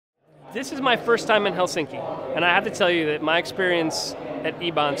This is my first time in Helsinki, and I have to tell you that my experience at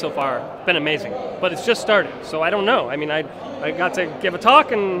EBAN so far has been amazing. But it's just started, so I don't know. I mean, I got to give a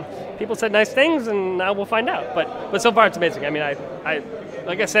talk, and people said nice things, and now we'll find out. But so far, it's amazing. I mean,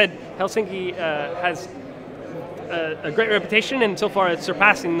 like I said, Helsinki has a great reputation, and so far, it's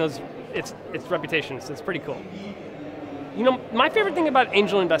surpassing its reputations. It's pretty cool. You know, my favorite thing about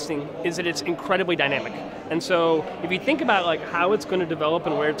angel investing is that it's incredibly dynamic. And so if you think about like how it's going to develop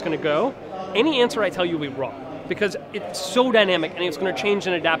and where it's going to go, any answer I tell you will be wrong. Because it's so dynamic and it's going to change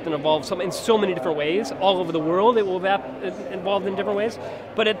and adapt and evolve in so many different ways. All over the world it will evolve in different ways.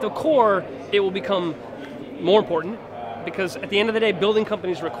 But at the core, it will become more important because at the end of the day, building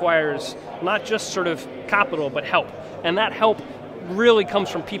companies requires not just sort of capital, but help. And that help really comes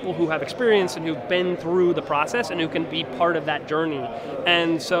from people who have experience and who've been through the process and who can be part of that journey.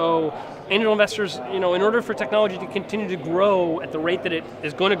 And so angel investors, you know, in order for technology to continue to grow at the rate that it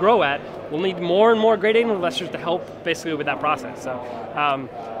is going to grow at, we'll need more and more great angel investors to help basically with that process. So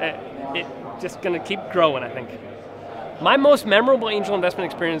it's just going to keep growing, I think. My most memorable angel investment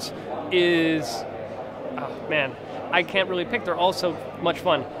experience is, oh man, I can't really pick, they're all so much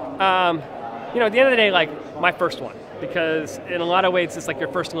fun. You know, at the end of the day, like my first one. Because in a lot of ways, it's like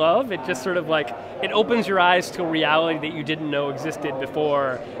your first love. It just sort of like, it opens your eyes to a reality that you didn't know existed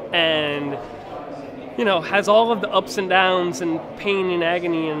before, and you know, has all of the ups and downs and pain and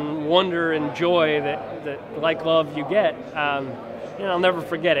agony and wonder and joy that like love you get. You know, I'll never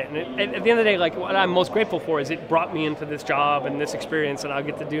forget it. And at the end of the day, like what I'm most grateful for is it brought me into this job and this experience, and I'll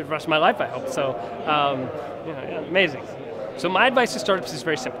get to do it the rest of my life, I hope. So, you know, yeah, amazing. So my advice to startups is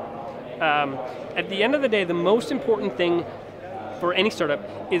very simple. At the end of the day, the most important thing for any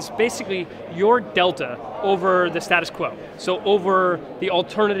startup is basically your delta over the status quo. So over the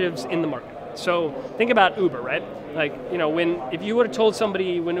alternatives in the market. So think about Uber, right? Like, you know, if you would have told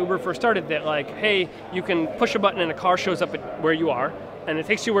somebody when Uber first started that like, hey, you can push a button and a car shows up at where you are, and it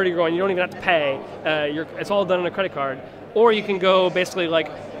takes you where you're going, you don't even have to pay, it's all done on a credit card. Or you can go basically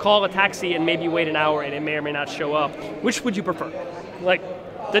like call a taxi and maybe wait an hour and it may or may not show up. Which would you prefer? Like,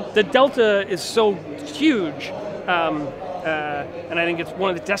 the delta is so huge, and I think it's one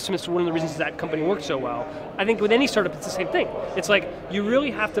of the testaments to one of the reasons that company works so well. I think with any startup, it's the same thing. It's like, you really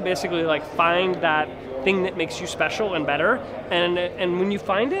have to basically like find that thing that makes you special and better, and when you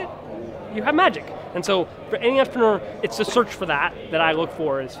find it, you have magic. And so for any entrepreneur, it's the search for that I look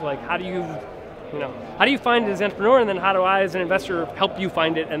for. Is like, how do you find it as an entrepreneur, and then how do I as an investor help you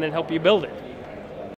find it and then help you build it?